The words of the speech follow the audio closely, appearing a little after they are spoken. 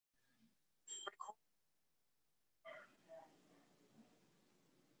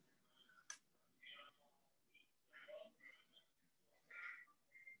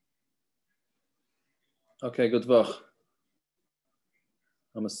Okay, good vach.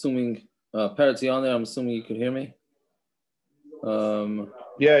 I'm assuming, Parrots, you on there? I'm assuming you could hear me.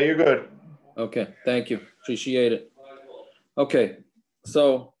 Yeah, you're good. Okay, thank you. Appreciate it. Okay,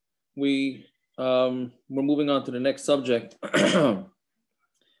 so we're moving on to the next subject. Hilchos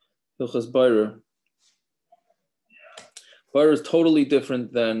Borrer. Borrer is totally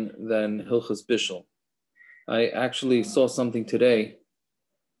different than Hilchos Bishul. I actually saw something today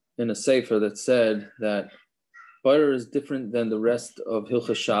in a sefer that said that Borrer is different than the rest of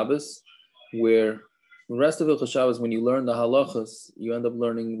Hilchos Shabbos, where the rest of Hilchos Shabbos, when you learn the halachas, you end up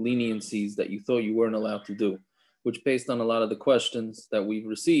learning leniencies that you thought you weren't allowed to do, which based on a lot of the questions that we've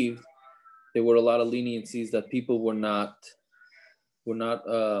received, there were a lot of leniencies that people were not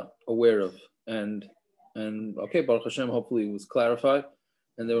aware of. And okay, Baruch Hashem, hopefully it was clarified.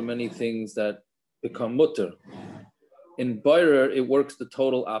 And there were many things that become mutter. In Borrer, it works the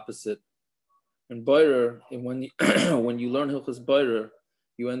total opposite. In Borrer, when you learn Hilchos Borrer,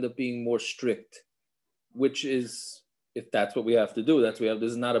 you end up being more strict, which is, if that's what we have to do, that's what we have.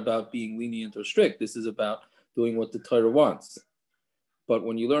 This is not about being lenient or strict. This is about doing what the Torah wants. But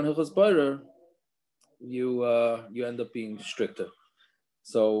when you learn Hilchos Borrer, you end up being stricter.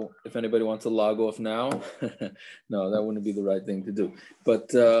 So if anybody wants to log off now, no, that wouldn't be the right thing to do. But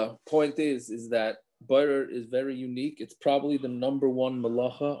point is that Borrer is very unique. It's probably the number one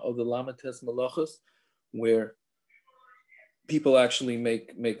malacha of the Lamates malachas, where people actually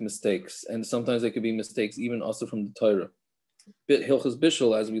make mistakes, and sometimes they could be mistakes even also from the Torah. Hilchos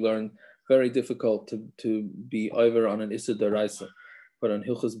Bishul, as we learned, very difficult to be over on an Isser Daraisa, but on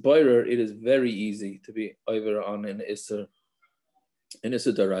Hilchos Borrer, it is very easy to be over on an Isser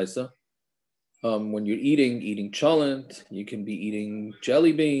Daraisa. When you're eating cholent, you can be eating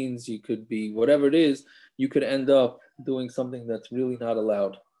jelly beans, you could be whatever it is, you could end up doing something that's really not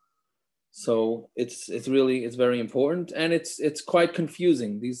allowed. So it's very important, and it's quite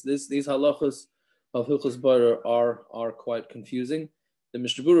confusing. These halachas of Hilchos Borrer are quite confusing. The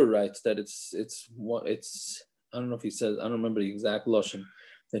Mishnah Berurah writes that it's I don't know if he says, I don't remember the exact lashon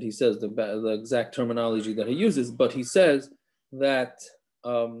that he says, the exact terminology that he uses, but he says that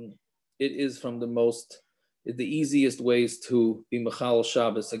it is from the easiest ways to be Mechal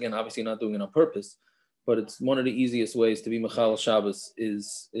Shabbos. Again, obviously not doing it on purpose, but it's one of the easiest ways to be Mechal Shabbos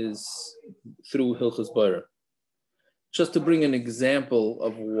is through Hilchos Borrer. Just to bring an example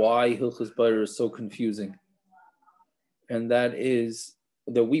of why Hilchos Borrer is so confusing, and that is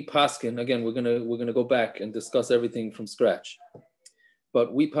that we paskin, again, we're gonna go back and discuss everything from scratch,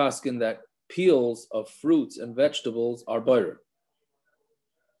 but we paskin that peels of fruits and vegetables are Borrer,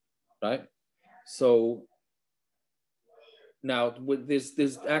 right? So now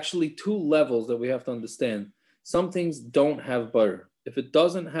there's actually two levels that we have to understand. Some things don't have Borrer. If it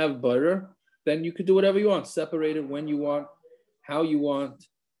doesn't have Borrer, then you could do whatever you want, separate it when you want, how you want,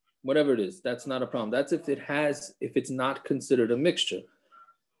 whatever it is. That's not a problem. That's if it's not considered a mixture.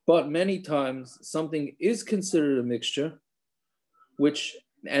 But many times something is considered a mixture,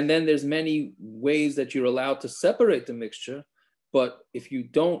 and then there's many ways that you're allowed to separate the mixture. But if you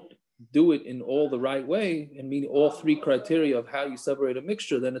don't do it in all the right way and meet all three criteria of how you separate a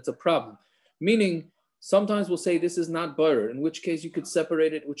mixture, then it's a problem. Meaning, sometimes we'll say this is not Borrer, in which case you could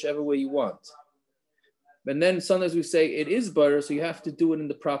separate it whichever way you want. And then sometimes we say it is Borrer, so you have to do it in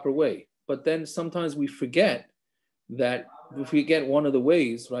the proper way. But then sometimes we forget that if we get one of the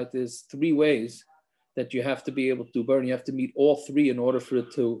ways, right, there's three ways that you have to be able to do Borrer, and you have to meet all three in order for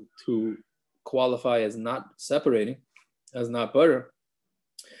it to qualify as not separating, as not Borrer.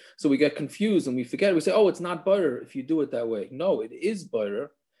 So we get confused and we forget. We say, oh, it's not Borrer if you do it that way. No, it is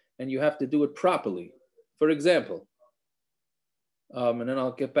Borrer, and you have to do it properly. For example, and then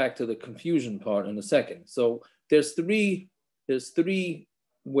I'll get back to the confusion part in a second. So there's three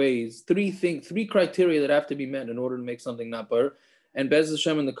ways, three criteria that have to be met in order to make something not Borrer. And Bez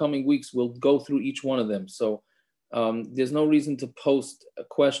Hashem in the coming weeks, we'll go through each one of them. So there's no reason to post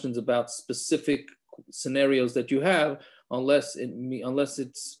questions about specific scenarios that you have unless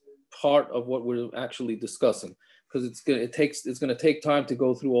it's part of what we're actually discussing, because it's going to take time to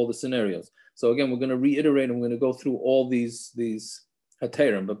go through all the scenarios. So again, we're going to reiterate and we're going to go through all these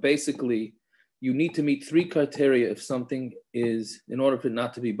haterim. But basically, you need to meet three criteria if something is, in order for it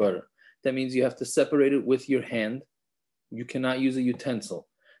not to be Borrer. That means you have to separate it with your hand. You cannot use a utensil.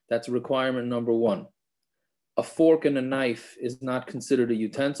 That's requirement number one. A fork and a knife is not considered a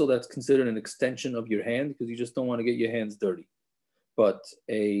utensil. That's considered an extension of your hand because you just don't want to get your hands dirty. But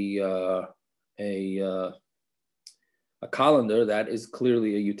a A colander, that is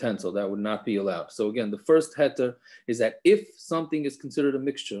clearly a utensil. That would not be allowed. So again, the first heter is that if something is considered a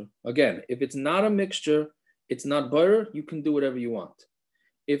mixture, again, if it's not a mixture, it's not borrer, you can do whatever you want.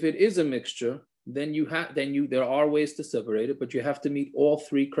 If it is a mixture, then there are ways to separate it, but you have to meet all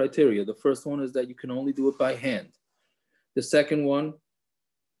three criteria. The first one is that you can only do it by hand. The second one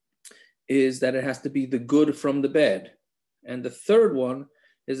is that it has to be the good from the bad. And the third one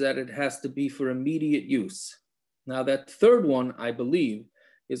is that it has to be for immediate use. Now that third one, I believe,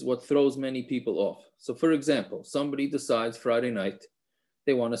 is what throws many people off. So for example, somebody decides Friday night,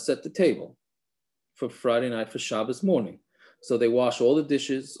 they want to set the table for Friday night for Shabbos morning. So they wash all the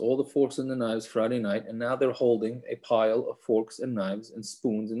dishes, all the forks and the knives Friday night, and now they're holding a pile of forks and knives and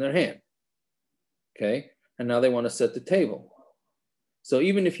spoons in their hand. Okay? And now they want to set the table. So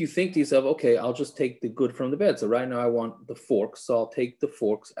even if you think to yourself, okay, I'll just take the good from the bad. So right now I want the forks, so I'll take the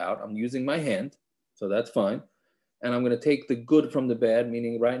forks out. I'm using my hand, so that's fine. And I'm going to take the good from the bad,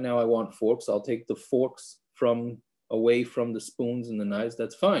 meaning right now I want forks. I'll take the forks away from the spoons and the knives.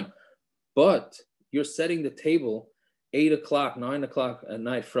 That's fine. But you're setting the table 8 o'clock, 9 o'clock at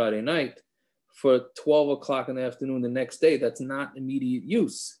night, Friday night, for 12 o'clock in the afternoon the next day. That's not immediate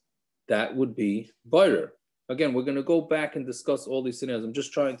use. That would be borrer. Again, we're going to go back and discuss all these scenarios. I'm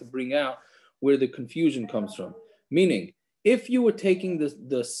just trying to bring out where the confusion comes from. Meaning, if you were taking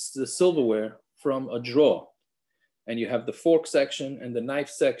the silverware from a drawer, and you have the fork section and the knife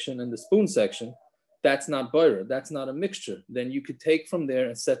section and the spoon section, that's not borrer. That's not a mixture. Then you could take from there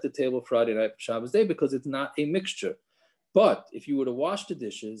and set the table Friday night for Shabbos day because it's not a mixture. But if you were to wash the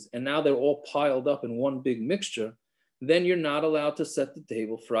dishes and now they're all piled up in one big mixture, then you're not allowed to set the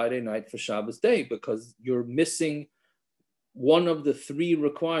table Friday night for Shabbos day because you're missing one of the three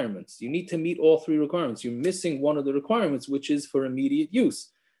requirements. You need to meet all three requirements. You're missing one of the requirements, which is for immediate use.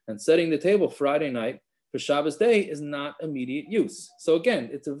 And setting the table Friday night for Shabbos day is not immediate use. So again,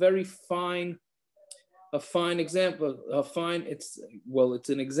 it's a very fine example. It's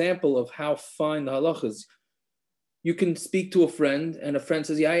an example of how fine the halacha is. You can speak to a friend, and a friend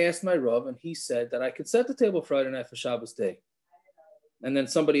says, yeah, I asked my Rav, and he said that I could set the table Friday night for Shabbos day. And then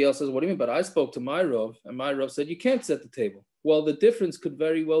somebody else says, what do you mean? But I spoke to my Rav, and my Rav said, you can't set the table. Well, the difference could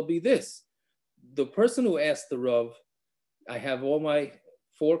very well be this. The person who asked the Rav, I have all my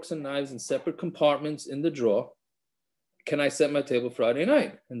forks and knives in separate compartments in the drawer. Can I set my table Friday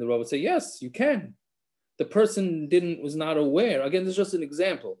night? And the Rav would say, yes, you can. The person was not aware. Again, this is just an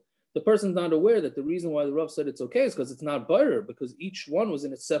example. The person's not aware that the reason why the Rav said it's okay is because it's not borrer, because each one was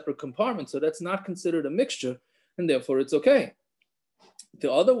in its separate compartment. So that's not considered a mixture, and therefore it's okay.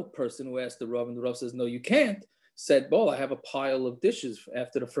 The other person who asked the Rav, and the Rav says, no, you can't, said, well, I have a pile of dishes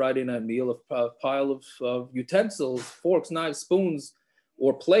after the Friday night meal, a pile of utensils, forks, knives, spoons,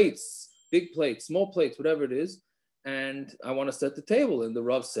 or plates, big plates, small plates, whatever it is, and I want to set the table. And the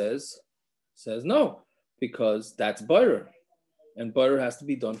Rav says no, because that's borrer, and borrer has to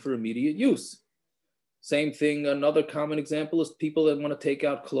be done for immediate use. Same thing, another common example is people that want to take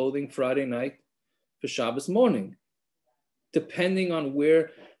out clothing Friday night for Shabbos morning. Depending on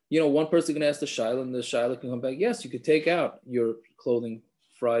where, one person can ask the Shaila, and the Shaila can come back, yes, you could take out your clothing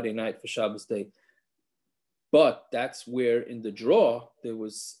Friday night for Shabbos day. But that's where in the drawer, there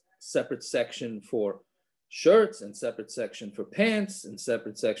was separate section for shirts and separate section for pants and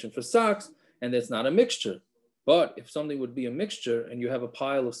separate section for socks, and it's not a mixture. But if something would be a mixture and you have a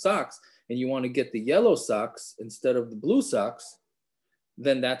pile of socks and you want to get the yellow socks instead of the blue socks,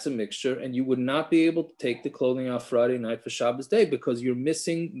 then that's a mixture, and you would not be able to take the clothing out Friday night for Shabbos day because you're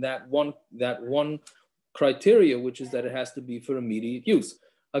missing that one criteria, which is that it has to be for immediate use.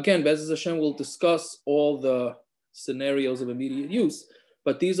 Again, Be'ez Hashem will discuss all the scenarios of immediate use,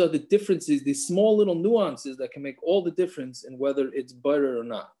 but these are the differences, these small little nuances that can make all the difference in whether it's borrer or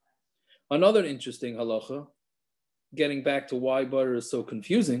not. Another interesting halacha, getting back to why borrer is so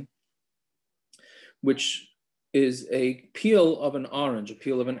confusing, which is a peel of an orange, a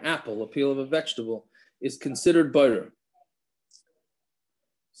peel of an apple, a peel of a vegetable, is considered borrer.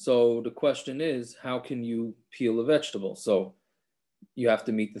 So the question is, how can you peel a vegetable? So you have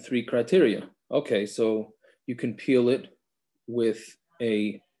to meet the three criteria. Okay, so you can peel it with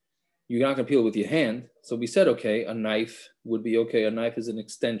you're not gonna peel it with your hand. So we said, okay, a knife would be okay. A knife is an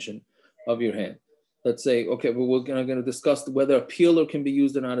extension of your hand. Let's say, okay, well, we're gonna discuss whether a peeler can be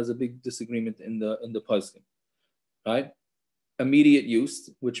used or not as a big disagreement in the poskim. Right? Immediate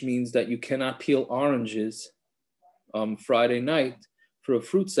use, which means that you cannot peel oranges Friday night for a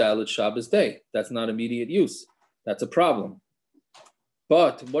fruit salad Shabbos day. That's not immediate use. That's a problem.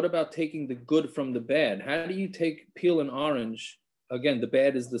 But what about taking the good from the bad? How do you peel an orange? Again, the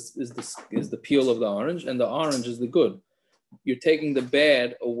bad is the peel of the orange, and the orange is the good. you're taking the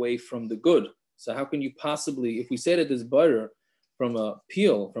bad away from the good. So how can you possibly, if we say that this Borrer from a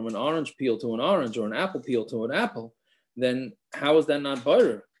peel, from an orange peel to an orange, or an apple peel to an apple, then how is that not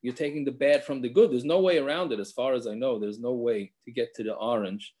Borrer? You're taking the bad from the good. There's no way around it, as far as I know. There's no way to get to the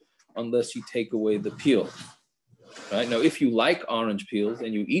orange unless you take away the peel. Right? Now, if you like orange peels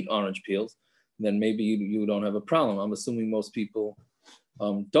and you eat orange peels, then maybe you don't have a problem. I'm assuming most people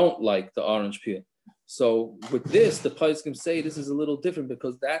don't like the orange peel. So with this, the Paiskim say this is a little different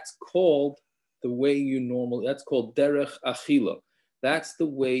because that's called the way you normally, that's called derech achila. That's the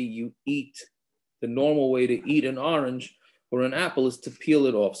way you eat. The normal way to eat an orange or an apple is to peel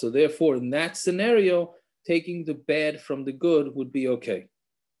it off. So therefore, in that scenario, taking the bad from the good would be okay,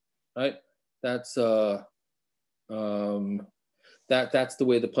 right? That's that's the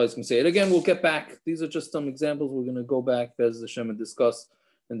way the place can say it. Again, we'll get back. These are just some examples. We're going to go back as Hashem and discuss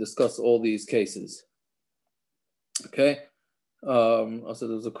all these cases. Okay. Also,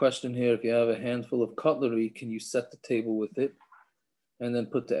 there's a question here. If you have a handful of cutlery, can you set the table with it and then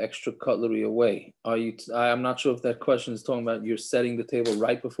put the extra cutlery away? I'm not sure if that question is talking about you're setting the table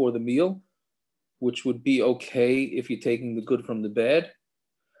right before the meal, which would be okay if you're taking the good from the bad.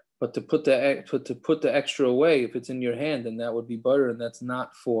 But to put the extra away, if it's in your hand, then that would be butter, and that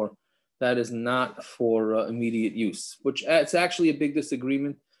is not for immediate use. Which it's actually a big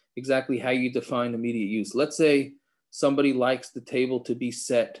disagreement exactly how you define immediate use. Let's say somebody likes the table to be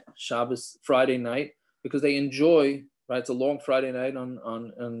set Shabbos Friday night because they enjoy, right? It's a long Friday night on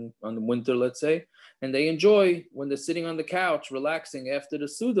the winter, let's say, and they enjoy when they're sitting on the couch relaxing after the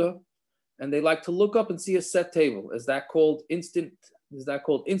Suda, and they like to look up and see a set table. Is that called instant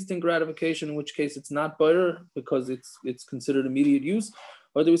gratification? In which case it's not butter because it's considered immediate use,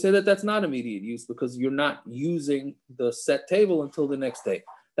 or do we say that that's not immediate use because you're not using the set table until the next day?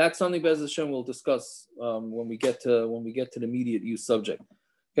 That's something Bez Hashem will discuss when we get to the immediate use subject.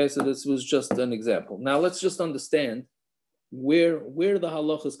 Okay, so this was just an example. Now let's just understand where the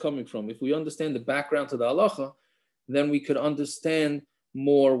halacha is coming from. If we understand the background to the halacha, then we could understand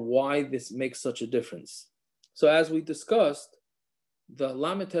more why this makes such a difference. So as we discussed, the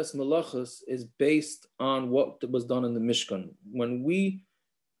Lamites Malachos is based on what was done in the Mishkan. When we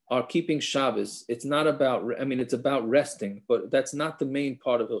are keeping Shabbos, it's about resting, but that's not the main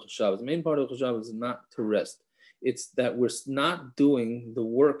part of Hilchos Shabbos. The main part of Hilchos Shabbos is not to rest. It's that we're not doing the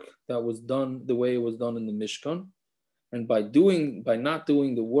work that was done the way it was done in the Mishkan. And by not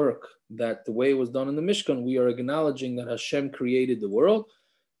doing the work that the way it was done in the Mishkan, we are acknowledging that Hashem created the world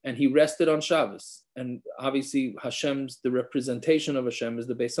and he rested on Shabbos. And obviously the representation of Hashem is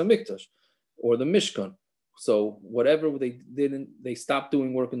the Beis HaMikdash or the Mishkan. So whatever they stopped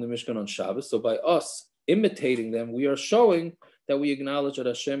doing work in the Mishkan on Shabbos. So by us imitating them, we are showing that we acknowledge that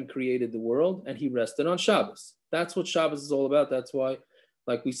Hashem created the world and he rested on Shabbos. That's what Shabbos is all about. That's why,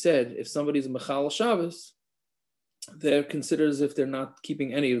 like we said, if somebody's Mechal Shabbos, they're considered as if they're not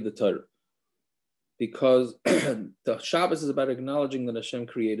keeping any of the Torah. Because the Shabbos is about acknowledging that Hashem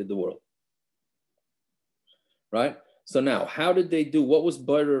created the world. Right? So now, how did they do? What was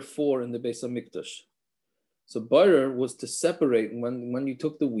Borrer for in the Beis HaMikdash? So Borrer was to separate when you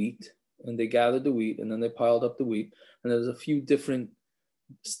took the wheat and they gathered the wheat and then they piled up the wheat. And there's a few different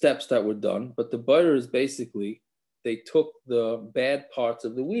steps that were done. But the Borrer is basically, they took the bad parts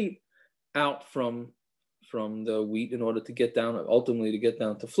of the wheat out from the wheat in order to ultimately get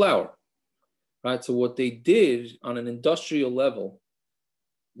down to flour. Right? So what they did on an industrial level,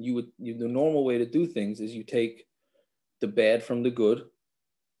 the normal way to do things is you take the bad from the good,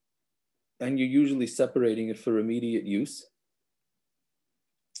 and you're usually separating it for immediate use,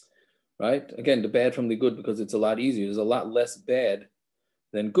 right? Again, the bad from the good because it's a lot easier. There's a lot less bad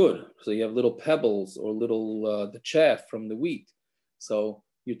than good. So you have little pebbles or the chaff from the wheat. So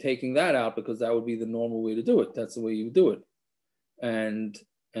you're taking that out because that would be the normal way to do it. That's the way you would do it. And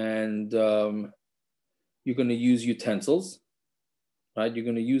you're going to use utensils, right? You're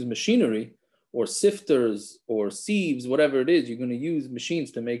going to use machinery or sifters or sieves, whatever it is. You're going to use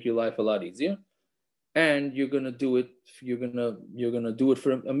machines to make your life a lot easier, and you're going to do it. You're going to do it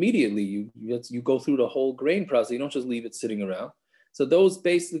for immediately. You go through the whole grain process. You don't just leave it sitting around. So those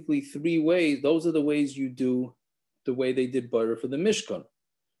basically three ways. Those are the ways you do the way they did butter for the Mishkan.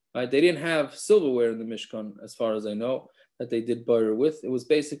 Right? They didn't have silverware in the Mishkan, as far as I know, that they did butter with. It was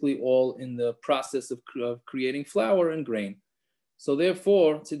basically all in the process of creating flour and grain. So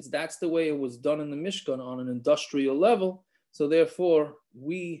therefore, since that's the way it was done in the Mishkan on an industrial level, so therefore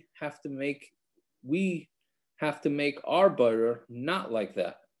we have to make our butter not like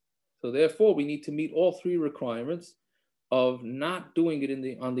that. So therefore, we need to meet all three requirements of not doing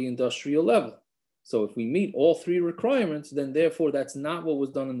it on the industrial level. So if we meet all three requirements, then therefore that's not what was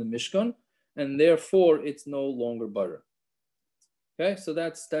done in the Mishkan, and therefore it's no longer butter. Okay, so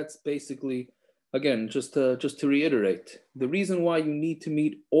that's basically, again, just to reiterate, the reason why you need to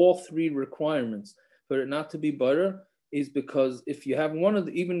meet all three requirements for it not to be butter is because if you have one of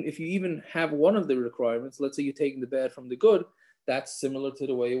the, even if you even have one of the requirements, let's say you're taking the bad from the good, that's similar to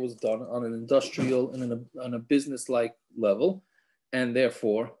the way it was done on an industrial and on a business-like level, and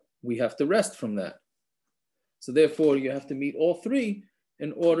therefore we have to rest from that. So therefore you have to meet all three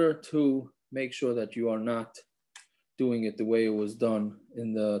in order to make sure that you are not doing it the way it was done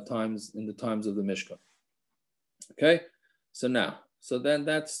in the times of the Mishkan. Okay, so then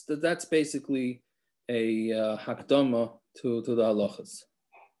that's basically a hakdama to the halachas.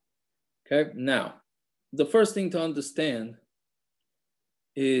 Okay, now the first thing to understand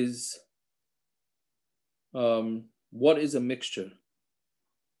is what is a mixture.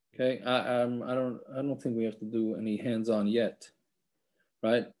 Okay, I don't think we have to do any hands-on yet,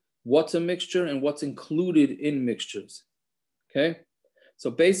 right? What's a mixture and what's included in mixtures. Okay, so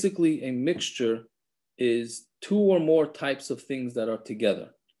basically a mixture is two or more types of things that are together.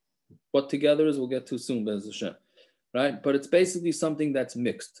 What together is, we'll get to soon, Bez Hashem, right? But it's basically something that's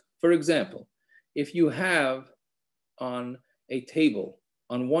mixed. For example, if you have on a table,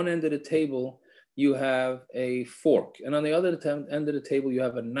 on one end of the table, you have a fork, and on the other end of the table, you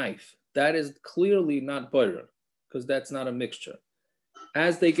have a knife. That is clearly not butter, because that's not a mixture.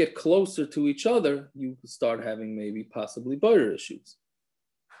 As they get closer to each other, you start having maybe possibly butter issues,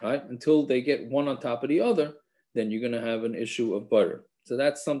 right? Until they get one on top of the other, then you're going to have an issue of butter. So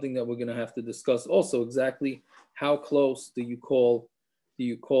that's something that we're going to have to discuss also, exactly how close do you call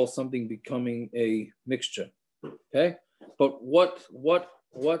something becoming a mixture, okay? But what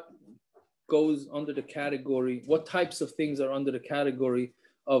goes under the category, what types of things are under the category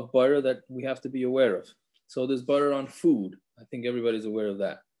of butter that we have to be aware of? So there's butter on food. I think everybody's aware of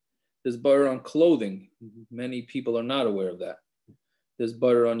that. There's butter on clothing. Many people are not aware of that. There's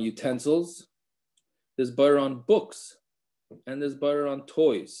butter on utensils. There's butter on books. And there's butter on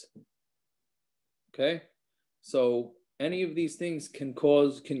toys. Okay? So any of these things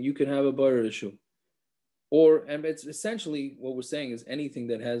you can have a butter issue. And it's essentially what we're saying is anything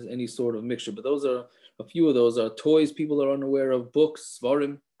that has any sort of mixture. But a few of those are toys people are unaware of, books,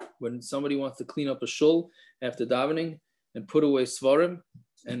 svarim. When somebody wants to clean up a shul after davening and put away svarim,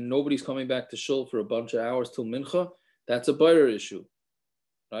 and nobody's coming back to shul for a bunch of hours till mincha, that's a butter issue,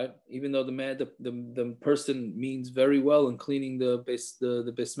 right? Even though the person means very well in cleaning the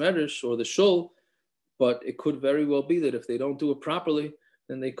beis medrash or the shul, but it could very well be that if they don't do it properly,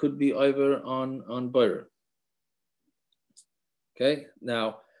 then they could be over on butter. Okay,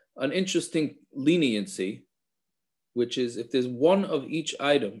 now an interesting leniency, which is if there's one of each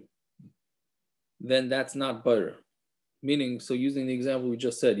item, then that's not butter. Meaning, so using the example we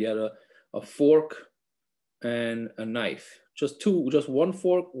just said, you had a fork and a knife. Just one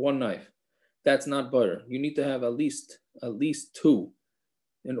fork, one knife. That's not butter. You need to have at least two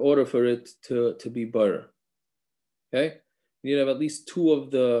in order for it to be butter. Okay? You need to have at least two of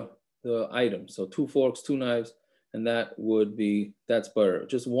the items. So 2 forks, 2 knives, and that's butter.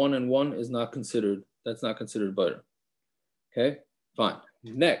 Just one and one is not considered, that's not considered butter. Okay, fine.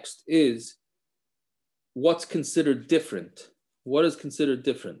 Next is what's considered different. What is considered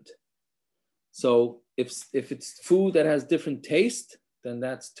different? So if it's food that has different taste, then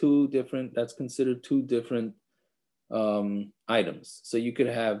that's considered 2 different items. So you could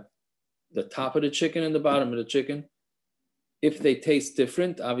have the top of the chicken and the bottom of the chicken. If they taste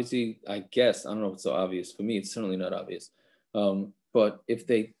different, obviously, I guess, I don't know if it's so obvious. For me, it's certainly not obvious. But if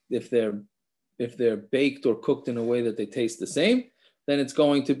they're baked or cooked in a way that they taste the same, then it's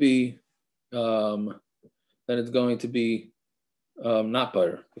going to be not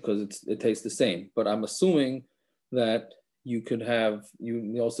butter because it tastes the same. But I'm assuming that you could have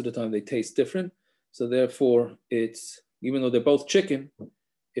most of the time they taste different. So therefore, it's even though they're both chicken,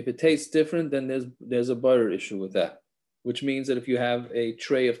 if it tastes different, then there's a butter issue with that. Which means that if you have a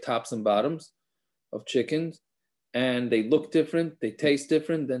tray of tops and bottoms of chickens and they look different, they taste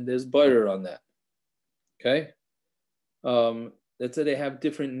different, then there's butter on that. Okay? Let's say they have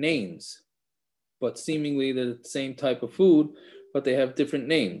different names, but seemingly they're the same type of food, but they have different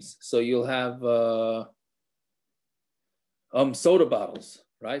names. So you'll have soda bottles,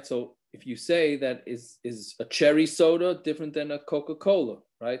 right? So if you say that is a cherry soda different than a Coca-Cola,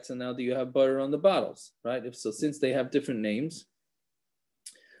 right? So now do you have butter on the bottles, right? If so, since they have different names,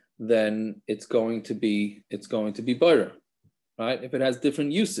 then it's going to be butter, right? If it has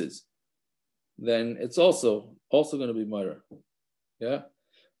different uses, then it's also going to be butter, yeah.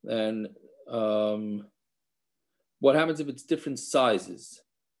 And what happens if it's different sizes,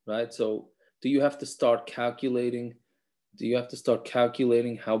 right? So do you have to start calculating? Do you have to start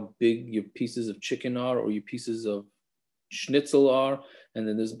calculating how big your pieces of chicken are or your pieces of schnitzel are? And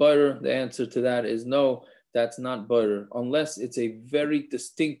then there's butter. The answer to that is no, that's not butter. Unless it's a very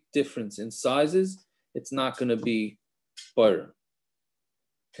distinct difference in sizes, it's not going to be butter.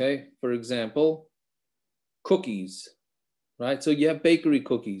 Okay, for example, cookies, right? So you have bakery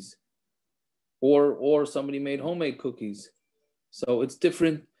cookies, or somebody made homemade cookies. So it's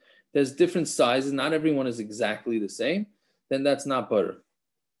different. There's different sizes. Not everyone is exactly the same. Then that's not butter.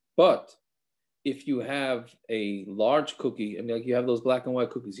 But if you have a large cookie, and like you have those black and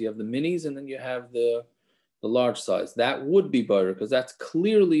white cookies, you have the minis and then you have the large size, that would be butter because that's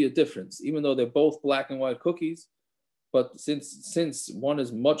clearly a difference, even though they're both black and white cookies. But since one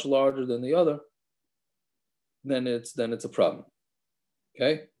is much larger than the other, then it's a problem.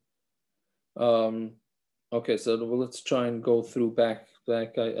 Okay. Okay, so let's try and go through back.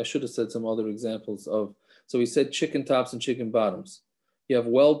 I should have said some other examples of. So we said chicken tops and chicken bottoms. You have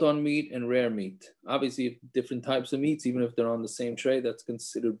well done meat and rare meat. Obviously, different types of meats, even if they're on the same tray, that's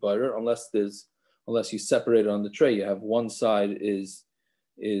considered butter, unless you separate it on the tray. You have one side is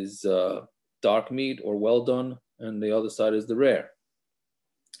dark meat or well done, and the other side is the rare.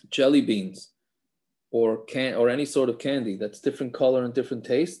 Jelly beans or any sort of candy that's different color and different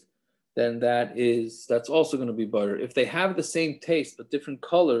taste, then that's also going to be butter. If they have the same taste but different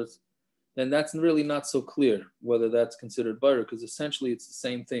colors, then that's really not so clear whether that's considered butter, because essentially it's the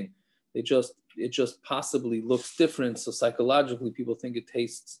same thing. It just possibly looks different, so psychologically people think it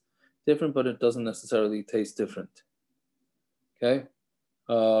tastes different, but it doesn't necessarily taste different. Okay.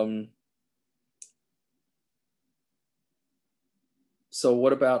 So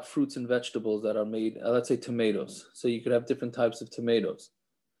what about fruits and vegetables that are made, let's say tomatoes. So you could have different types of tomatoes.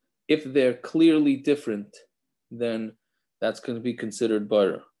 If they're clearly different, then that's going to be considered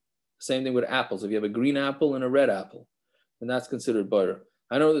butter. Same thing with apples. If you have a green apple and a red apple, then that's considered butter.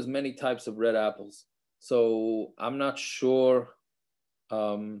 I know there's many types of red apples, so I'm not sure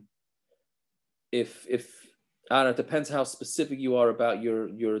if I don't know, it depends how specific you are about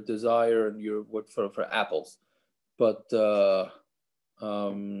your desire and your what for apples. But I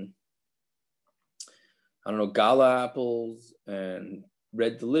don't know, gala apples and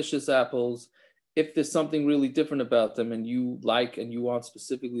red delicious apples. If there's something really different about them and you like and you want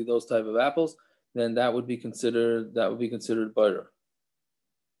specifically those type of apples, then that would be considered butter,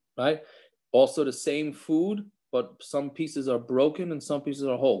 right? Also the same food, but some pieces are broken and some pieces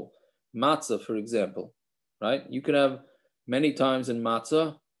are whole. Matzah, for example, right? You could have many times in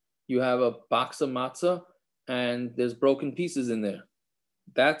matzah, you have a box of matzah and there's broken pieces in there.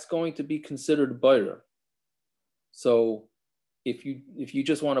 That's going to be considered butter. So if you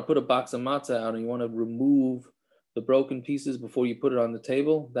just want to put a box of matzah out and you want to remove the broken pieces before you put it on the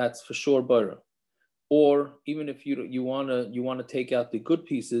table, that's for sure butter. Or even if you want to take out the good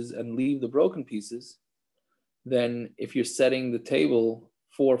pieces and leave the broken pieces, then if you're setting the table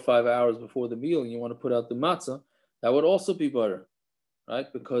 4 or 5 hours before the meal and you want to put out the matzah, that would also be butter,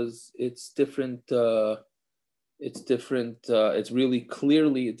 right? Because it's different. It's really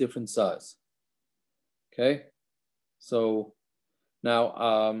clearly a different size. Okay, so now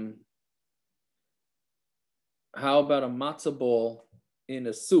how about a matzah ball in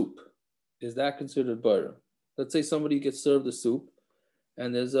a soup? Is that considered butter? Let's say somebody gets served a soup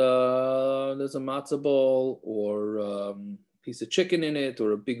and there's a matzah ball or piece of chicken in it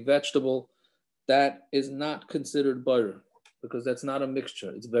or a big vegetable. That is not considered butter because that's not a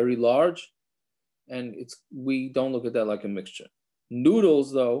mixture. It's very large and we don't look at that like a mixture.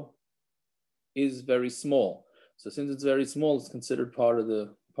 Noodles, though, is very small. So since it's very small, it's considered part of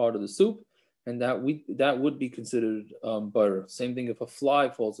the soup, and that would be considered butter. Same thing if a fly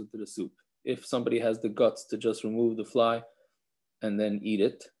falls into the soup. If somebody has the guts to just remove the fly and then eat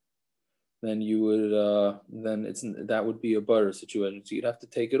it, then you would that would be a butter situation. So you'd have to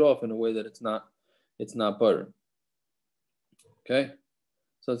take it off in a way that it's not butter. Okay,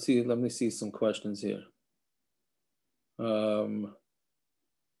 so let's see. Let me see some questions here.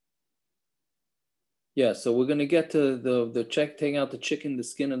 Yeah, so we're going to get to the taking out the chicken, the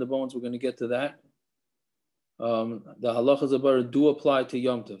skin, and the bones. We're going to get to that. The halachas of butter do apply to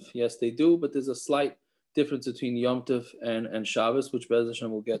Yom Tov. Yes, they do, but there's a slight difference between Yom Tov and Shabbos, which Be'ez Hashem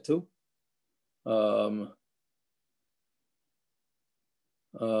will get to.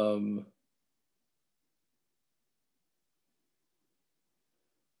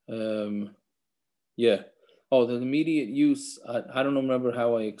 Yeah. Oh, the immediate use, I don't remember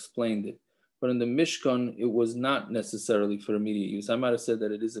how I explained it, but in the Mishkan, it was not necessarily for immediate use. I might have said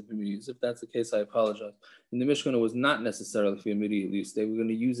that it is for immediate use. If that's the case, I apologize. In the Mishkan, it was not necessarily for immediate use. They were going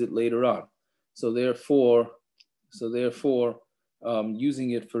to use it later on. So therefore,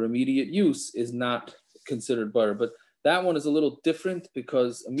 using it for immediate use is not considered Borrer. But that one is a little different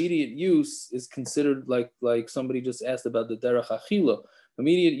because immediate use is considered like somebody just asked about the derech achila.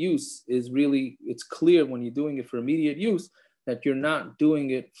 Immediate use is really, it's clear when you're doing it for immediate use that you're not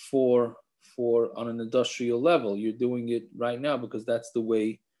doing it for on an industrial level. You're doing it right now because that's the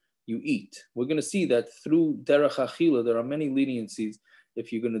way you eat. We're going to see that through derech achila, there are many leniencies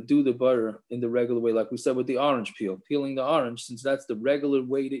if you're going to do the Borrer in the regular way, like we said with the orange peel, peeling the orange, since that's the regular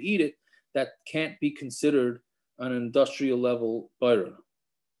way to eat it, that can't be considered on an industrial level Borrer.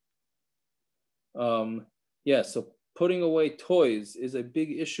 So putting away toys is a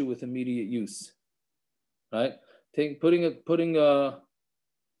big issue with immediate use, right? Putting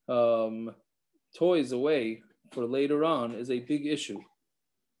toys away for later on is a big issue,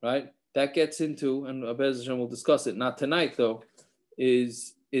 right? That gets into, and Bez Hashem will discuss it, not tonight though,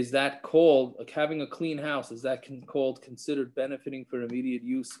 is that called, like having a clean house, is that considered benefiting for immediate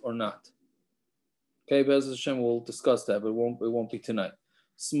use or not? Okay, Bez Hashem will discuss that, but it won't be tonight.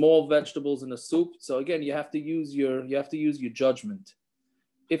 Small vegetables in a soup. So again, you have to use your judgment.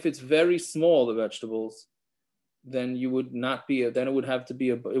 If it's very small, the vegetables, then it would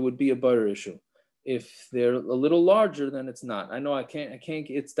be a Borrer issue. If they're a little larger, then it's not. I know I can't.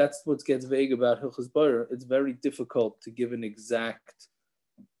 That's what gets vague about Hilchos Borrer. It's very difficult to give an exact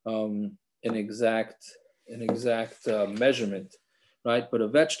measurement, right? But a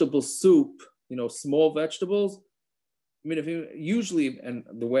vegetable soup, small vegetables. I mean, usually, and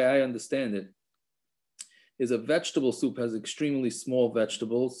the way I understand it, is a vegetable soup has extremely small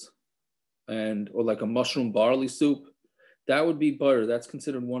vegetables, or like a mushroom barley soup, that would be Borrer. That's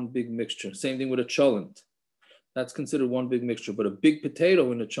considered one big mixture. Same thing with a cholent. That's considered one big mixture, but a big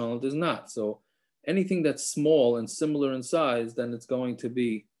potato in a cholent is not. So anything that's small and similar in size, then it's going to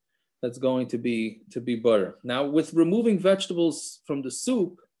be Borrer. Now, with removing vegetables from the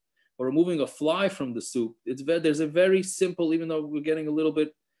soup, or removing a fly from the soup, there's a very simple, even though we're getting a little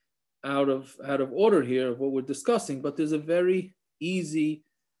bit out of order here of what we're discussing, but there's a very easy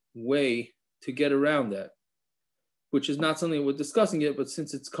way to get around that, which is not something we're discussing yet, but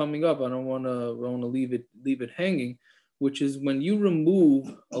since it's coming up, I don't want to leave it hanging, which is when you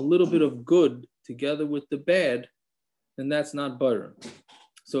remove a little bit of good together with the bad, then that's not Borrer.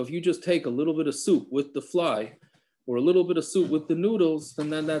 So if you just take a little bit of soup with the fly, or a little bit of soup with the noodles,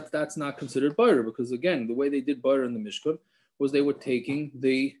 then that's not considered Borrer, because again, the way they did Borrer in the Mishkan was they were taking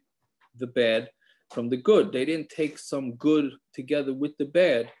the bad from the good. They didn't take some good together with the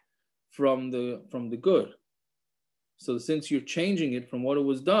bad from the good. So since you're changing it from what it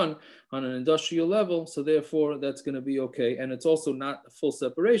was done on an industrial level, so therefore that's going to be okay. And it's also not a full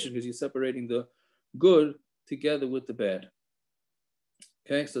separation because you're separating the good together with the bad.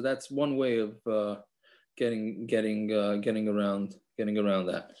 Okay, so that's one way of getting around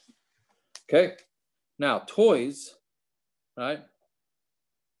that. Okay, now toys, right?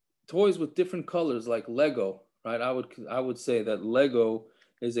 Toys with different colors like Lego, right? I would say that Lego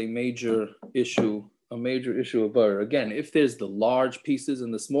is a major issue of Borrer. Again, if there's the large pieces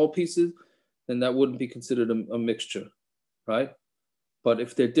and the small pieces, then that wouldn't be considered a mixture, right? But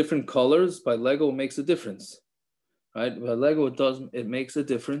if they're different colors, by Lego it makes a difference, right? By Lego it makes a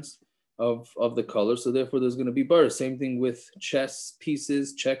difference of the color, so therefore there's going to be Borrer. Same thing with chess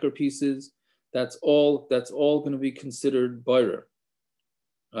pieces, checker pieces. That's all going to be considered Borrer,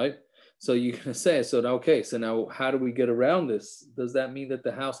 right? So you're going to say, so now how do we get around this? Does that mean that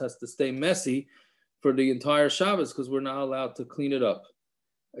the house has to stay messy for the entire Shabbos because we're not allowed to clean it up?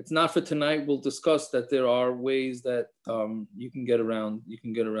 It's not for tonight. We'll discuss that there are ways that you can get around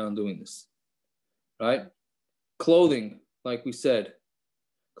doing this, right? Clothing, like we said,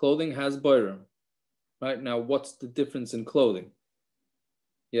 clothing has Borrer, right? Now, what's the difference in clothing?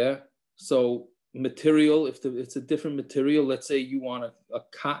 Yeah, so material, if it's a different material, let's say you want a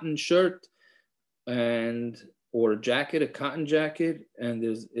cotton shirt or a cotton jacket, and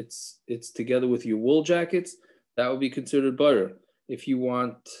it's together with your wool jackets, that would be considered Borrer. If you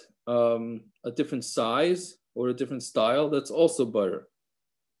want a different size or a different style, that's also Borrer.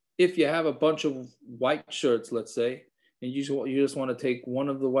 If you have a bunch of white shirts, let's say, and you just want to take one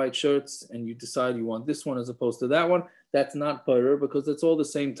of the white shirts and you decide you want this one as opposed to that one, that's not Borrer because it's all the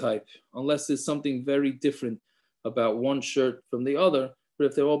same type, unless there's something very different about one shirt from the other. But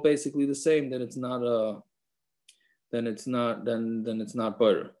if they're all basically the same, then it's not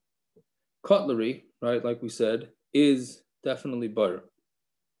Borrer. Cutlery, right, like we said, is definitely Borrer.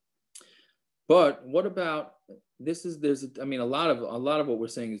 But what about a lot of what we're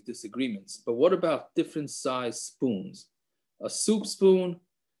saying is disagreements. But what about different size spoons? A soup spoon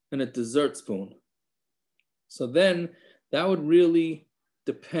and a dessert spoon. So then that would really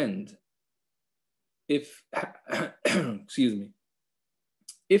depend if, excuse me,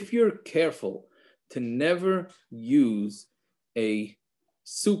 if you're careful to never use a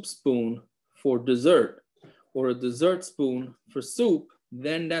soup spoon for dessert or a dessert spoon for soup,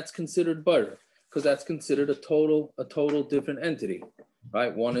 then that's considered butter, because that's considered a total different entity,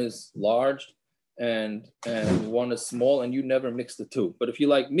 right? One is large and one is small, and you never mix the two. But if you're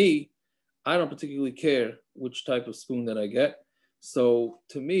like me, I don't particularly care which type of spoon that I get. So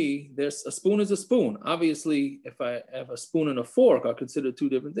to me, there's a spoon is a spoon. Obviously, if I have a spoon and a fork, I consider two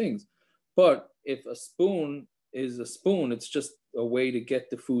different things. But if a spoon is a spoon, it's just a way to get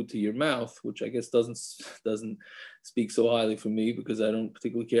the food to your mouth, which I guess doesn't speak so highly for me, because I don't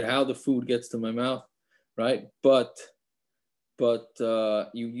particularly care how the food gets to my mouth, right? But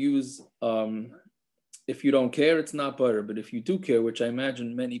you use, if you don't care, it's not butter. But if you do care, which I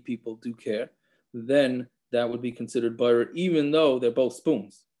imagine many people do care, then that would be considered butter, even though they're both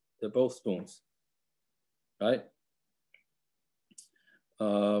spoons. They're both spoons, right?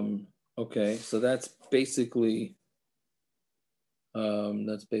 Okay, so that's basically,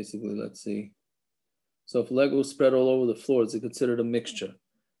 let's see. So if Legos spread all over the floor, is it considered a mixture?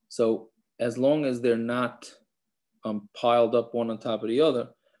 So as long as they're not piled up one on top of the other,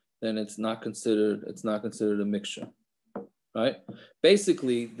 then it's not considered a mixture, right?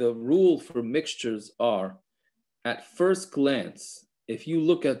 Basically, the rule for mixtures are, at first glance, if you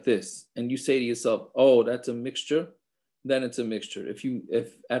look at this and you say to yourself, oh, that's a mixture, then it's a mixture.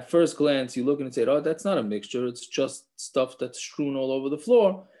 If at first glance you look and say, oh, that's not a mixture, it's just stuff that's strewn all over the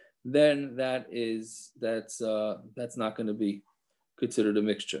floor, then that's not going to be considered a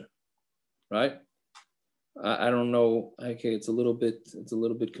mixture, right? I don't know. Okay, it's a little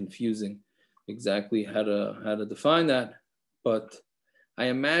bit confusing exactly how to define that, but I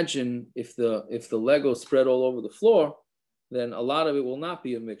imagine if the Lego spread all over the floor, then a lot of it will not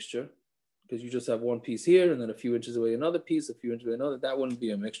be a mixture, because you just have one piece here and then a few inches away another piece, a few inches away another. That wouldn't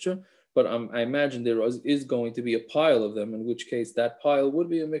be a mixture. But I imagine there is going to be a pile of them, in which case that pile would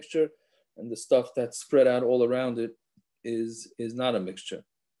be a mixture, and the stuff that's spread out all around it is not a mixture.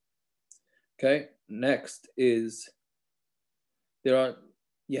 Okay, next is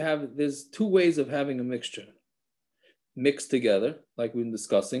there's two ways of having a mixture. Mixed together, like we've been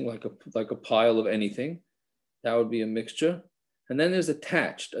discussing, like a pile of anything, that would be a mixture. And then there's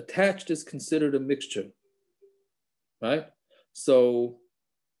attached. Attached is considered a mixture, right? So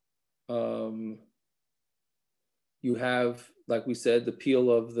you have, like we said, the peel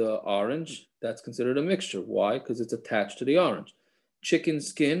of the orange, that's considered a mixture. Why? Because it's attached to the orange. Chicken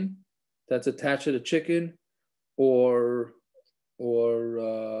skin, that's attached to the chicken, or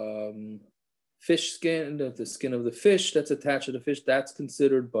fish skin, the skin of the fish that's attached to the fish, that's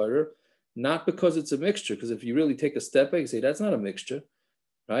considered butter. Not because it's a mixture, because if you really take a step back, you say that's not a mixture,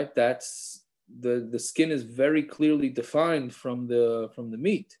 right? That's the skin is very clearly defined from the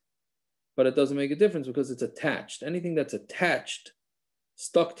meat, but it doesn't make a difference because it's attached. Anything that's attached,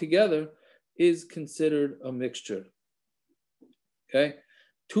 stuck together, is considered a mixture. Okay,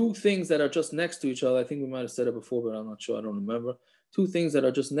 two things that are just next to each other. I think we might have said it before, but I'm not sure. I don't remember. Two things that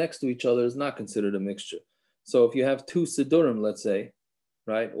are just next to each other is not considered a mixture. So if you have two sidurim, let's say,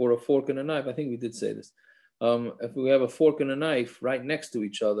 right, or a fork and a knife, I think we did say this. If we have a fork and a knife right next to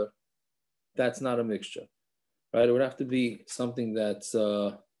each other, that's not a mixture, right? It would have to be something that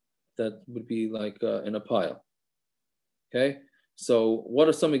would be like in a pile. Okay, so what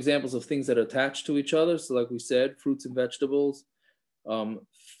are some examples of things that are attached to each other? So like we said, fruits and vegetables,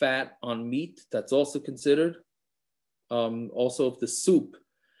 fat on meat, that's also considered. Also, if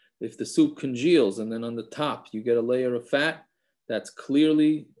the soup congeals and then on the top you get a layer of fat, that's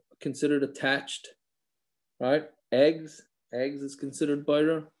clearly considered attached, right? Eggs is considered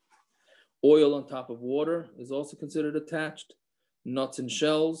butter. Oil on top of water is also considered attached. Nuts and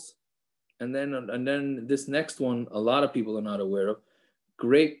shells. And then this next one, a lot of people are not aware of,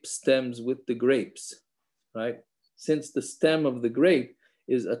 grape stems with the grapes, right? Since the stem of the grape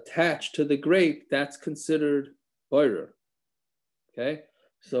is attached to the grape, that's considered butter, okay?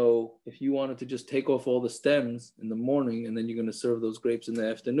 So if you wanted to just take off all the stems in the morning and then you're going to serve those grapes in the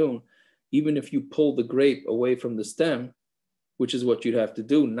afternoon, even if you pull the grape away from the stem, which is what you'd have to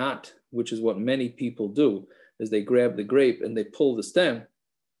do, which is what many people do, is they grab the grape and they pull the stem.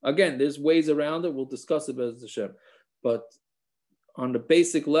 Again, there's ways around it. We'll discuss it as Hashem. But on the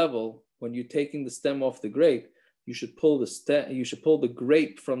basic level, when you're taking the stem off the grape, you should pull the stem. You should pull the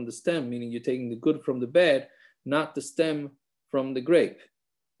grape from the stem, meaning you're taking the good from the bad, not the stem from the grape,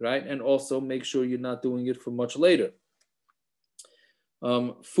 right? And also make sure you're not doing it for much later.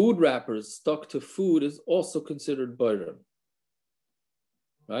 Food wrappers stuck to food is also considered borrer,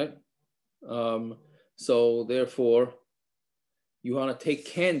 right? So therefore, you want to take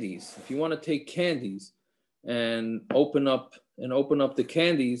candies. If you want to take candies and open up the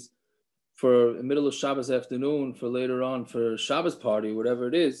candies for the middle of Shabbos afternoon, for later on for Shabbos party, whatever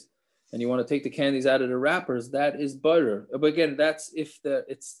it is, and you want to take the candies out of the wrappers, that is borrer. But again, that's if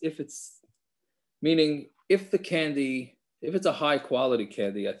it's meaning if it's a high quality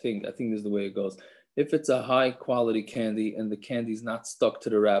candy, I think this is the way it goes. If it's a high quality candy and the candy's not stuck to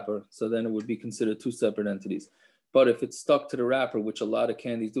the wrapper, so then it would be considered two separate entities. But if it's stuck to the wrapper, which a lot of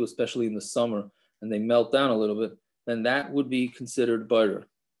candies do, especially in the summer, and they melt down a little bit, then that would be considered borrer.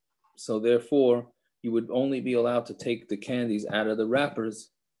 So therefore, you would only be allowed to take the candies out of the wrappers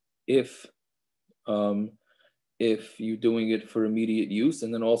if you're doing it for immediate use,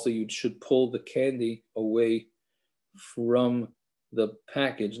 and then also you should pull the candy away from the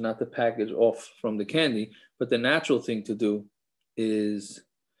package, not the package off from the candy. But the natural thing to do is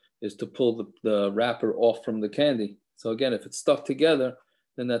to pull the wrapper off from the candy. So again, if it's stuck together,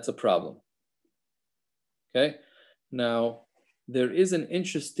 then that's a problem. Okay. Now, there is an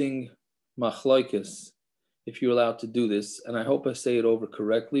interesting machlokes if you're allowed to do this, and I hope I say it over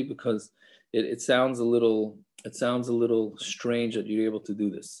correctly because it sounds a little strange that you're able to do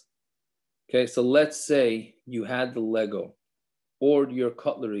this. Okay, so let's say you had the Lego or your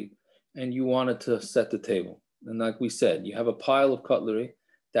cutlery and you wanted to set the table. And like we said, you have a pile of cutlery.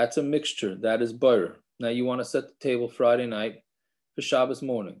 That's a mixture. That is borrer. Now you want to set the table Friday night for Shabbos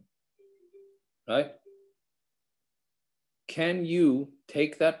morning, right? Can you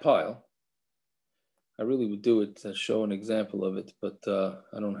take that pile? I really would do it to show an example of it, but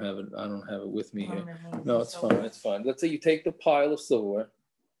I don't have it with me here. No, it's fine. It's fine. Let's say you take the pile of silverware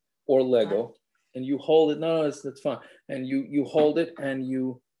or Lego and you hold it. No, that's fine. And you hold it and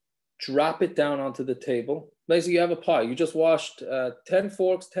you drop it down onto the table. Let's say you have a pile. You just washed 10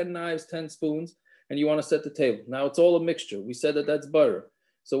 forks, 10 knives, 10 spoons, and you want to set the table. Now it's all a mixture. We said that that's borrer.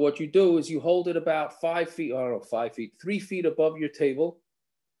 So what you do is you hold it about 3 feet above your table,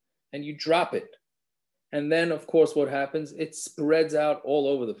 and you drop it. And then, of course, what happens? It spreads out all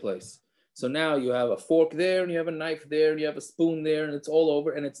over the place. So now you have a fork there, and you have a knife there, and you have a spoon there, and it's all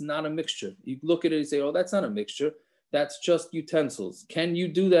over, and it's not a mixture. You look at it and say, oh, that's not a mixture. That's just utensils. Can you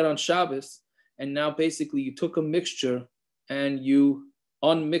do that on Shabbos? And now basically you took a mixture and you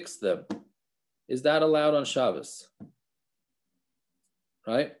unmixed them. Is that allowed on Shabbos?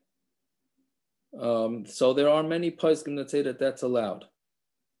 Right? So there are many poskim that say that that's allowed.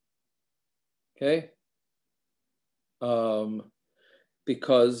 Okay?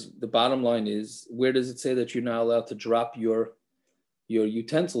 Because the bottom line is, where does it say that you're not allowed to drop your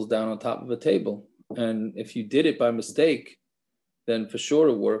utensils down on top of a table? And if you did it by mistake, then for sure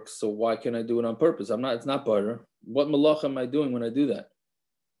it works. So why can't I do it on purpose? It's not borrer. What malach am I doing when I do that?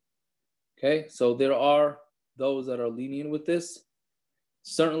 Okay, so there are those that are lenient with this.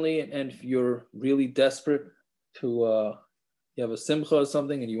 Certainly, and if you're really desperate to, you have a simcha or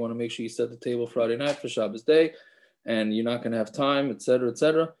something, and you want to make sure you set the table Friday night for Shabbos day, and you're not going to have time,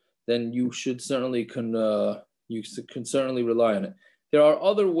 etc., then you should certainly can certainly rely on it. There are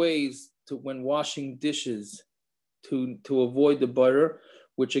other ways to, when washing dishes, to avoid the borrer,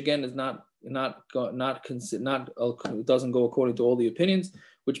 which again is it doesn't go according to all the opinions,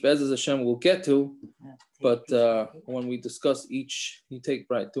 which Be'ez Hashem will get to. But when we discuss each,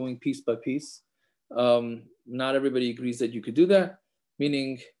 doing piece by piece. Not everybody agrees that you could do that.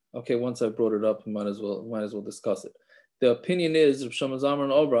 Meaning, okay, once I brought it up, we might as well discuss it. The opinion is, Rav Shlomo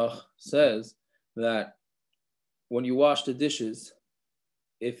Zalman Auerbach says that when you wash the dishes,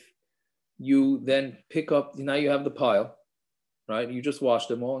 if you then pick up, now you have the pile, right? You just wash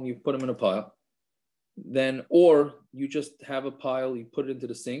them all and you put them in a pile. Then, or you just have a pile, you put it into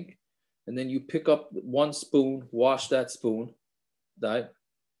the sink, and then you pick up one spoon, wash that spoon, right?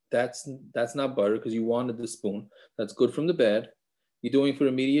 That's not borrer because you wanted the spoon. That's good from the bad. You're doing it for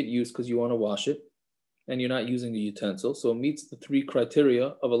immediate use because you want to wash it, and you're not using the utensil. So it meets the 3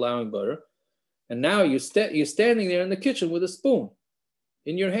 criteria of allowing borrer. And now you're standing there in the kitchen with a spoon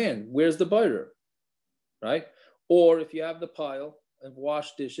in your hand. Where's the borrer, right? Or if you have the pile of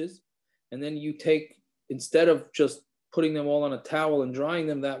washed dishes, and then you take, instead of just putting them all on a towel and drying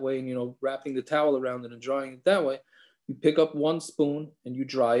them that way, and wrapping the towel around it and drying it that way, you pick up one spoon and you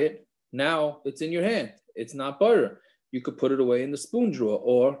dry it. Now it's in your hand. It's not borrer. You could put it away in the spoon drawer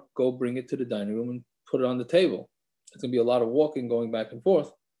or go bring it to the dining room and put it on the table. It's going to be a lot of walking, going back and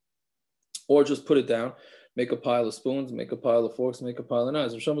forth. Or just put it down, make a pile of spoons, make a pile of forks, make a pile of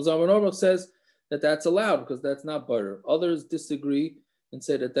knives. Rav Shlomo Zalman Auerbach says that that's allowed because that's not butter. Others disagree and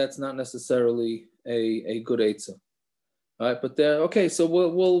say that that's not necessarily a good eitzah. All right, but there. Okay, so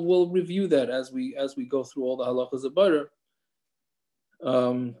we'll review that as we go through all the halachas of butter,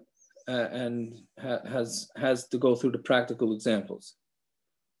 and has to go through the practical examples.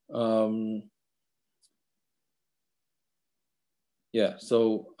 Yeah,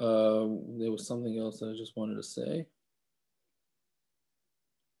 so there was something else I just wanted to say.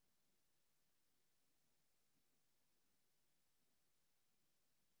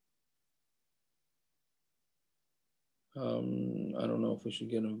 I don't know if we should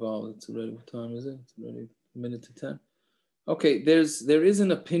get involved. It's already, what time is it? It's already a minute to 10. Okay, there is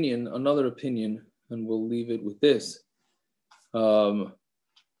an opinion, another opinion, and we'll leave it with this.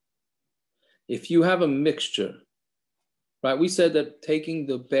 If you have a mixture, right? We said that taking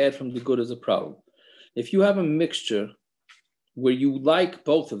the bad from the good is a problem. If you have a mixture where you like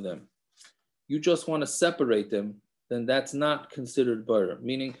both of them, you just want to separate them, then that's not considered butter.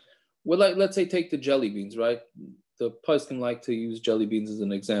 Meaning, well, like, let's say take the jelly beans, right? The poskim like to use jelly beans as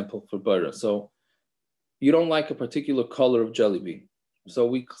an example for butter. So you don't like a particular color of jelly bean. So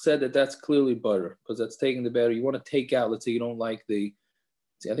we said that that's clearly butter because that's taking the batter. You want to take out, let's say you don't like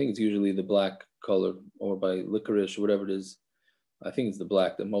I think it's usually the black color or by licorice or whatever it is. I think it's the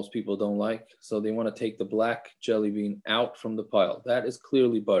black that most people don't like. So they want to take the black jelly bean out from the pile. That is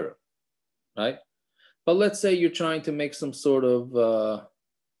clearly butter, right? But let's say you're trying to make some sort of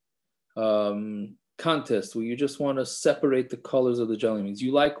contest where you just want to separate the colors of the jelly beans.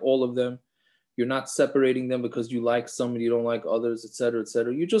 You like all of them. You're not separating them because you like some and you don't like others, et cetera, et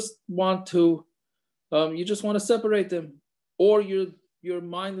cetera. You just want to separate them, or you're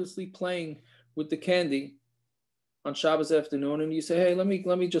mindlessly playing with the candy on Shabbos afternoon, and you say, "Hey, let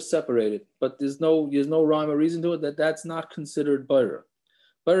me just separate it." But there's no rhyme or reason to it. That's not considered butter.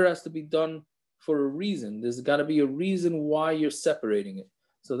 Butter has to be done for a reason. There's got to be a reason why you're separating it.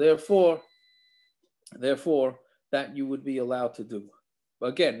 So therefore, that you would be allowed to do. But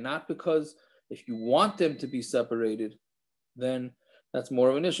again, not because if you want them to be separated, then that's more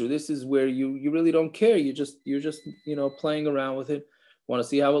of an issue. This is where you really don't care. You're just playing around with it, want to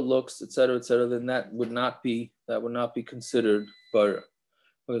see how it looks, et cetera, then that would not be considered butter.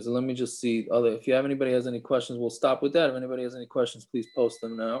 Okay, so let me just see if anybody has any questions, we'll stop with that. If anybody has any questions, please post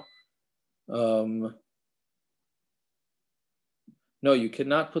them now. No, you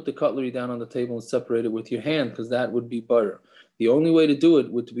cannot put the cutlery down on the table and separate it with your hand because that would be butter. The only way to do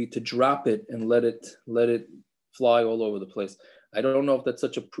it would be to drop it and let it fly all over the place. I don't know if that's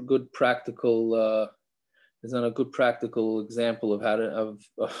such a good practical. Is not a good practical example of how to.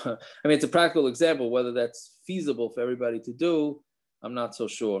 I mean, it's a practical example. Whether that's feasible for everybody to do, I'm not so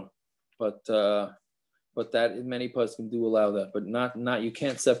sure. But that many parts can do allow that, but not. You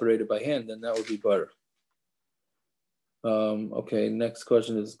can't separate it by hand. Then that would be butter. Okay, next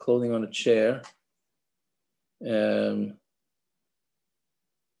question is clothing on a chair.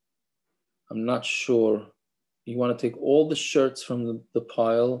 I'm not sure. You want to take all the shirts from the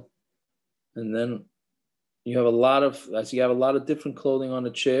pile, and then you have a lot of different clothing on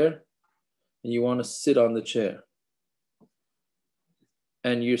a chair, and you want to sit on the chair.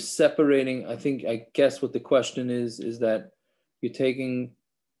 And you're separating, I guess what the question is that you're taking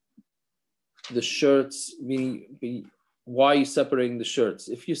the shirts, why are you separating the shirts?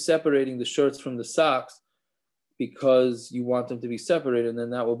 If you're separating the shirts from the socks because you want them to be separated, then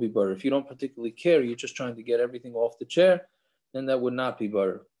that will be butter. If you don't particularly care, you're just trying to get everything off the chair, then that would not be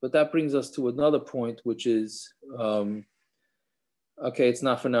butter. But that brings us to another point, which is, okay, it's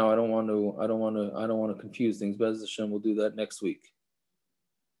not for now. I don't want to confuse things. Bez Hashem, we'll do that next week.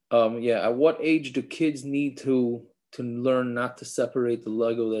 At what age do kids need to learn not to separate the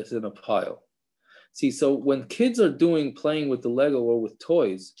Lego that's in a pile? See, so when kids are playing with the Lego or with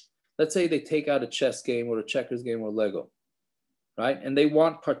toys, let's say they take out a chess game or a checkers game or Lego, right? And they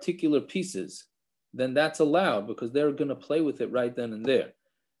want particular pieces, then that's allowed because they're going to play with it right then and there.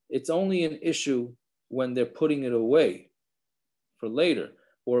 It's only an issue when they're putting it away for later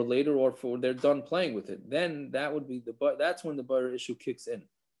or for they're done playing with it. Then that would be that's when the butter issue kicks in.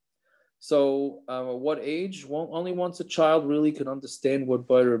 So what age? Well, only once a child really can understand what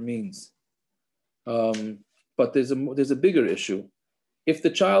butter means. But there's a bigger issue. If the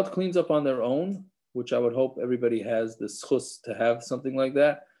child cleans up on their own, which I would hope everybody has the schus to have something like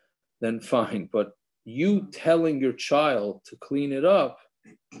that, then fine. But you telling your child to clean it up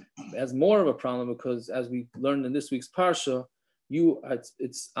has more of a problem because, as we learned in this week's parsha,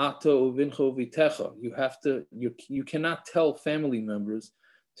 it's ato uvincho vitecha. You cannot tell family members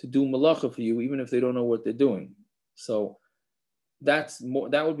to do malacha for you, even if they don't know what they're doing. So that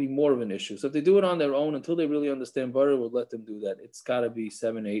would be more of an issue. So if they do it on their own until they really understand Borrer, we'll let them do that. It's got to be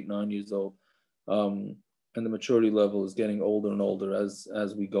 7, 8, 9 years old, and the maturity level is getting older and older as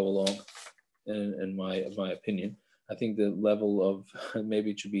we go along. In my opinion, I think the level of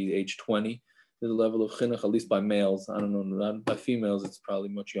maybe it should be age 20. The level of chinuch, at least by males. I don't know. By females, it's probably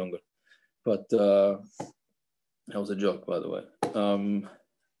much younger. But that was a joke, by the way.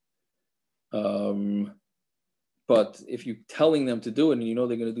 But if you're telling them to do it and you know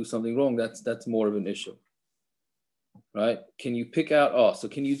they're going to do something wrong, that's more of an issue, right? Can you pick out? So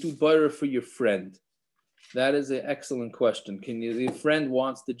can you do Borrer for your friend? That is an excellent question. Your friend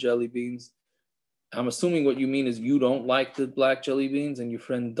wants the jelly beans? I'm assuming what you mean is you don't like the black jelly beans and your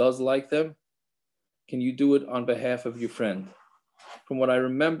friend does like them. Can you do it on behalf of your friend? From what I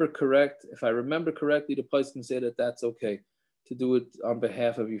remember if I remember correctly, the place can say that that's okay. To do it on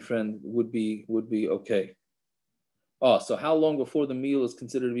behalf of your friend would be okay. So how long before the meal is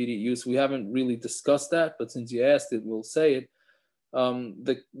considered immediate use? We haven't really discussed that, but since you asked it, we'll say it.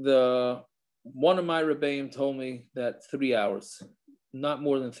 The one of my Rebbeim told me that 3 hours, not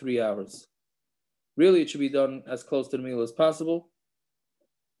more than 3 hours. Really, it should be done as close to the meal as possible,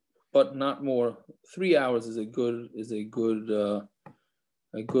 but not more. 3 hours is a good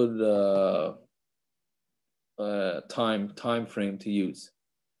time frame to use,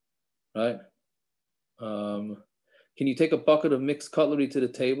 right? Can you take a bucket of mixed cutlery to the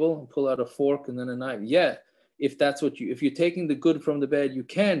table and pull out a fork and then a knife? Yeah, if you're taking the good from the bad, you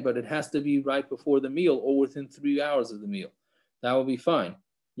can, but it has to be right before the meal or within 3 hours of the meal. That will be fine.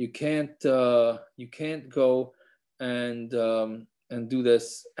 You can't go and do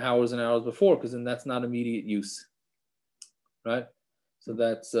this hours and hours before, because then that's not immediate use, right? So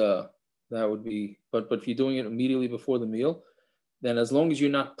that would be. But if you're doing it immediately before the meal, then as long as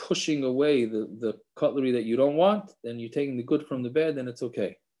you're not pushing away the cutlery that you don't want, then you're taking the good from the bad, then it's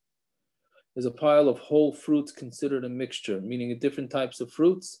okay. Is a pile of whole fruits considered a mixture, meaning different types of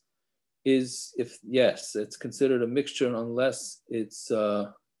fruits? Yes, it's considered a mixture unless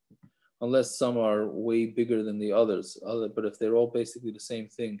some are way bigger than the others. But if they're all basically the same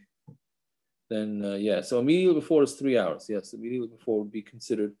thing, then yeah. So immediately before is 3 hours. Yes, immediately before would be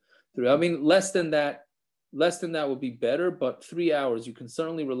considered 3. I mean, less than that would be better, but 3 hours, you can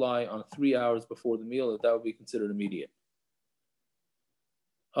certainly rely on 3 hours before the meal, that would be considered immediate.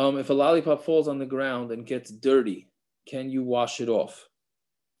 If a lollipop falls on the ground and gets dirty, can you wash it off?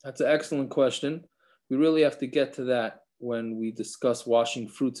 That's an excellent question. We really have to get to that when we discuss washing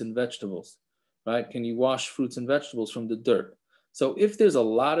fruits and vegetables, right? Can you wash fruits and vegetables from the dirt? So if there's a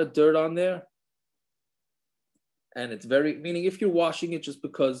lot of dirt on there, and it's meaning if you're washing it just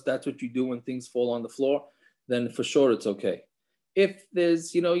because that's what you do when things fall on the floor, then for sure it's okay. If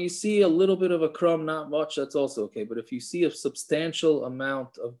there's, you see a little bit of a crumb, not much, that's also okay. But if you see a substantial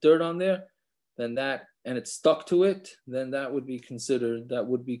amount of dirt on there, then and it's stuck to it, then that would be considered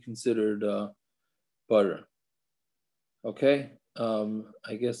Borrer. Okay,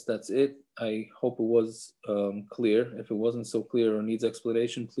 I guess that's it. I hope it was clear. If it wasn't so clear or needs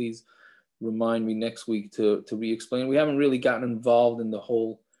explanation, please remind me next week to re-explain. We haven't really gotten involved in the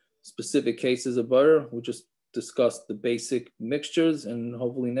whole specific cases of Borrer. We just discussed the basic mixtures, and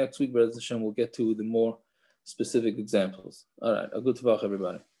hopefully next week, B'ezras Hashem, we'll get to the more specific examples. All right, a good tavach,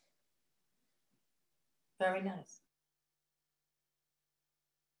 everybody. Very nice.